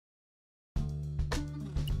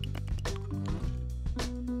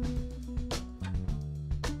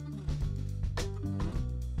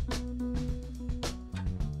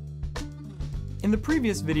In the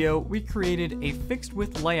previous video, we created a fixed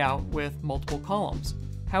width layout with multiple columns.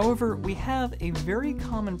 However, we have a very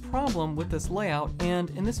common problem with this layout, and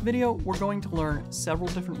in this video, we're going to learn several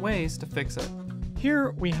different ways to fix it.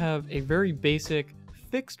 Here we have a very basic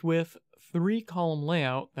fixed width 3-column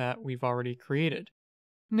layout that we've already created.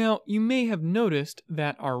 Now, you may have noticed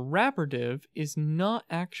that our wrapper div is not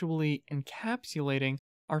actually encapsulating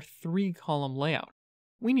our 3-column layout.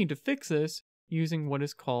 We need to fix this using what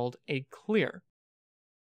is called a clear.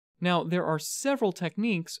 Now, there are several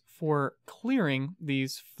techniques for clearing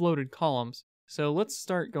these floated columns, so let's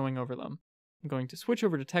start going over them. I'm going to switch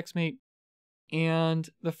over to TextMate, and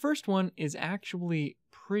the first one is actually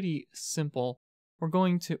pretty simple. We're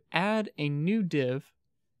going to add a new div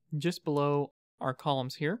just below our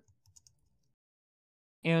columns here,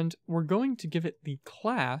 and we're going to give it the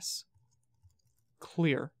class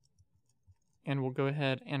clear. And we'll go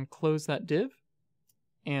ahead and close that div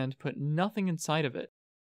and put nothing inside of it.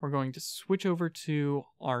 We're going to switch over to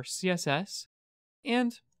our CSS,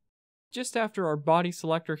 and just after our body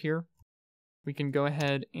selector here, we can go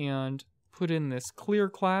ahead and put in this clear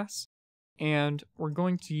class, and we're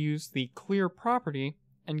going to use the clear property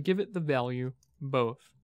and give it the value both.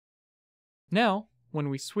 Now, when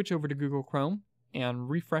we switch over to Google Chrome and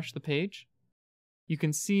refresh the page, you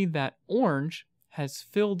can see that orange has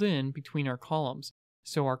filled in between our columns.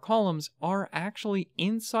 So our columns are actually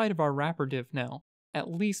inside of our wrapper div now, at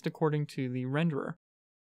least according to the renderer.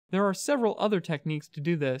 There are several other techniques to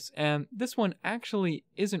do this, and this one actually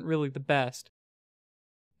isn't really the best.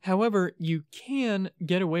 However, you can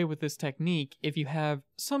get away with this technique if you have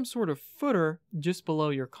some sort of footer just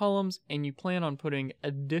below your columns and you plan on putting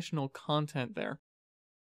additional content there.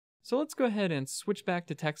 So let's go ahead and switch back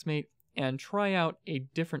to TextMate and try out a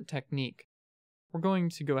different technique. We're going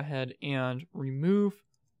to go ahead and remove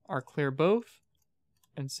our clear both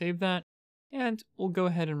and save that. And we'll go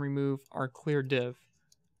ahead and remove our clear div.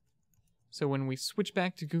 So when we switch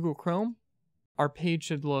back to Google Chrome, our page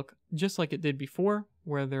should look just like it did before,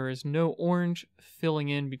 where there is no orange filling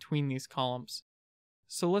in between these columns.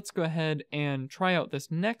 So let's go ahead and try out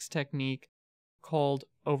this next technique called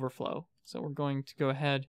overflow. So we're going to go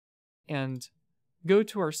ahead and go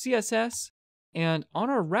to our CSS, and on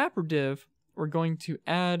our wrapper div, we're going to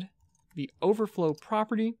add the overflow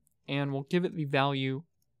property, and we'll give it the value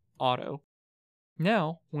auto.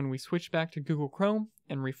 Now, when we switch back to Google Chrome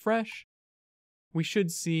and refresh, we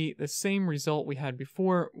should see the same result we had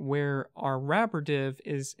before, where our wrapper div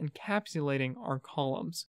is encapsulating our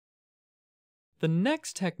columns. The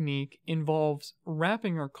next technique involves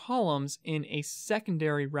wrapping our columns in a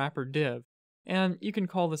secondary wrapper div, and you can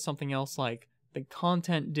call this something else like the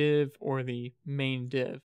content div or the main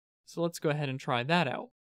div. So let's go ahead and try that out.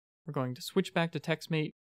 We're going to switch back to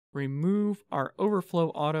TextMate, remove our overflow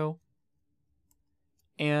auto,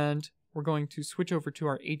 and we're going to switch over to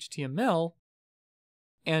our HTML,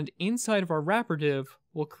 and inside of our wrapper div,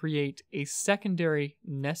 we'll create a secondary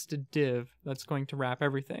nested div that's going to wrap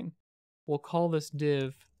everything. We'll call this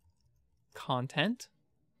div content,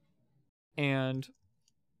 and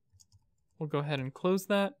we'll go ahead and close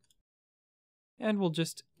that, and we'll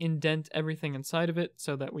just indent everything inside of it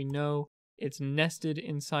so that we know it's nested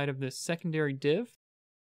inside of this secondary div.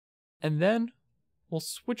 And then we'll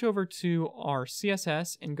switch over to our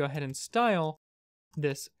CSS and go ahead and style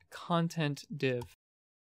this content div.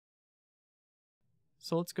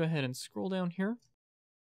 So let's go ahead and scroll down here.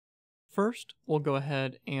 First, we'll go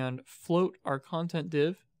ahead and float our content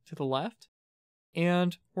div to the left.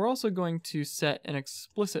 And we're also going to set an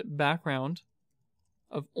explicit background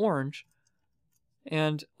of orange.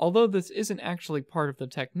 And although this isn't actually part of the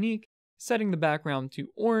technique, setting the background to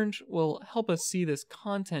orange will help us see this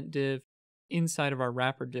content div inside of our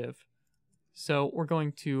wrapper div. So we're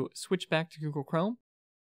going to switch back to Google Chrome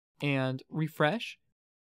and refresh.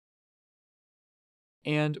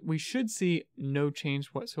 And we should see no change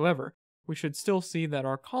whatsoever. We should still see that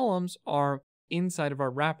our columns are inside of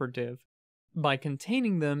our wrapper div. By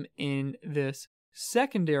containing them in this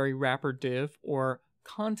secondary wrapper div or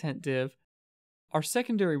content div, our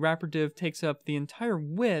secondary wrapper div takes up the entire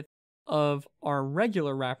width of our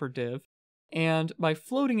regular wrapper div, and by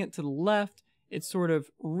floating it to the left, it sort of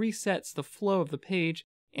resets the flow of the page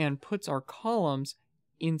and puts our columns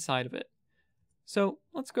inside of it. So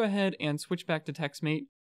let's go ahead and switch back to TextMate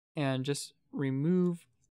and just remove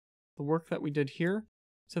the work that we did here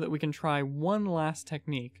so that we can try one last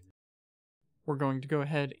technique. We're going to go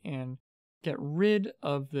ahead and get rid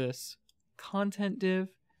of this content div,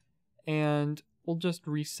 and we'll just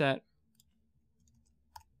reset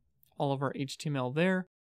all of our HTML there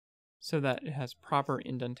so that it has proper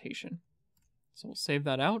indentation. So we'll save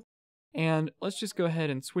that out. And let's just go ahead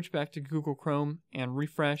and switch back to Google Chrome and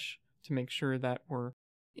refresh to make sure that we're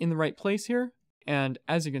in the right place here. And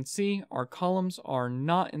as you can see, our columns are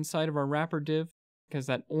not inside of our wrapper div because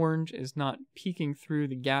that orange is not peeking through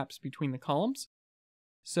the gaps between the columns.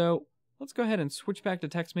 So let's go ahead and switch back to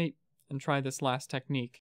TextMate and try this last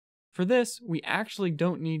technique. For this, we actually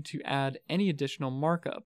don't need to add any additional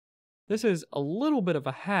markup. This is a little bit of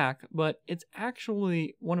a hack, but it's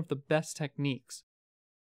actually one of the best techniques.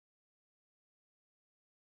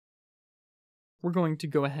 We're going to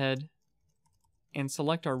go ahead and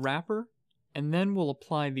select our wrapper, and then we'll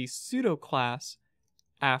apply the pseudo class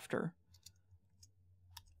after.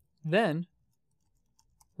 Then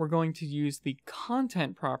we're going to use the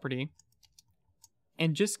content property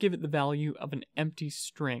and just give it the value of an empty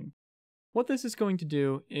string. What this is going to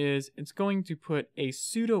do is it's going to put a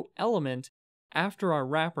pseudo element after our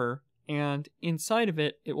wrapper, and inside of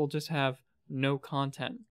it, it will just have no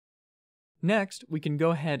content. Next, we can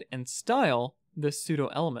go ahead and style this pseudo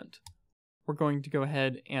element. We're going to go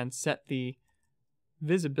ahead and set the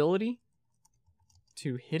visibility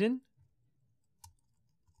to hidden.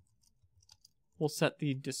 We'll set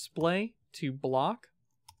the display to block.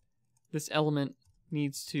 This element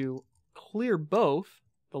needs to clear both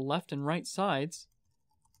the left and right sides,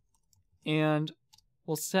 and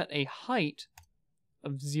we'll set a height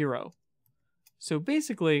of 0. So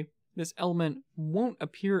basically, this element won't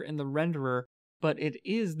appear in the renderer, but it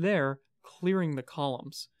is there clearing the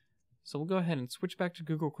columns. So we'll go ahead and switch back to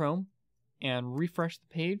Google Chrome and refresh the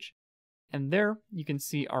page, and there you can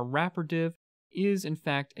see our wrapper div is in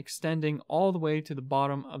fact extending all the way to the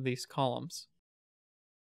bottom of these columns.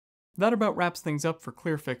 That about wraps things up for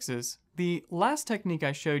clear fixes. The last technique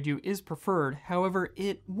I showed you is preferred, however,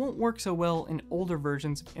 it won't work so well in older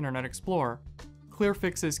versions of Internet Explorer. Clear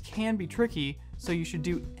fixes can be tricky, so you should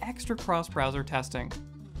do extra cross-browser testing.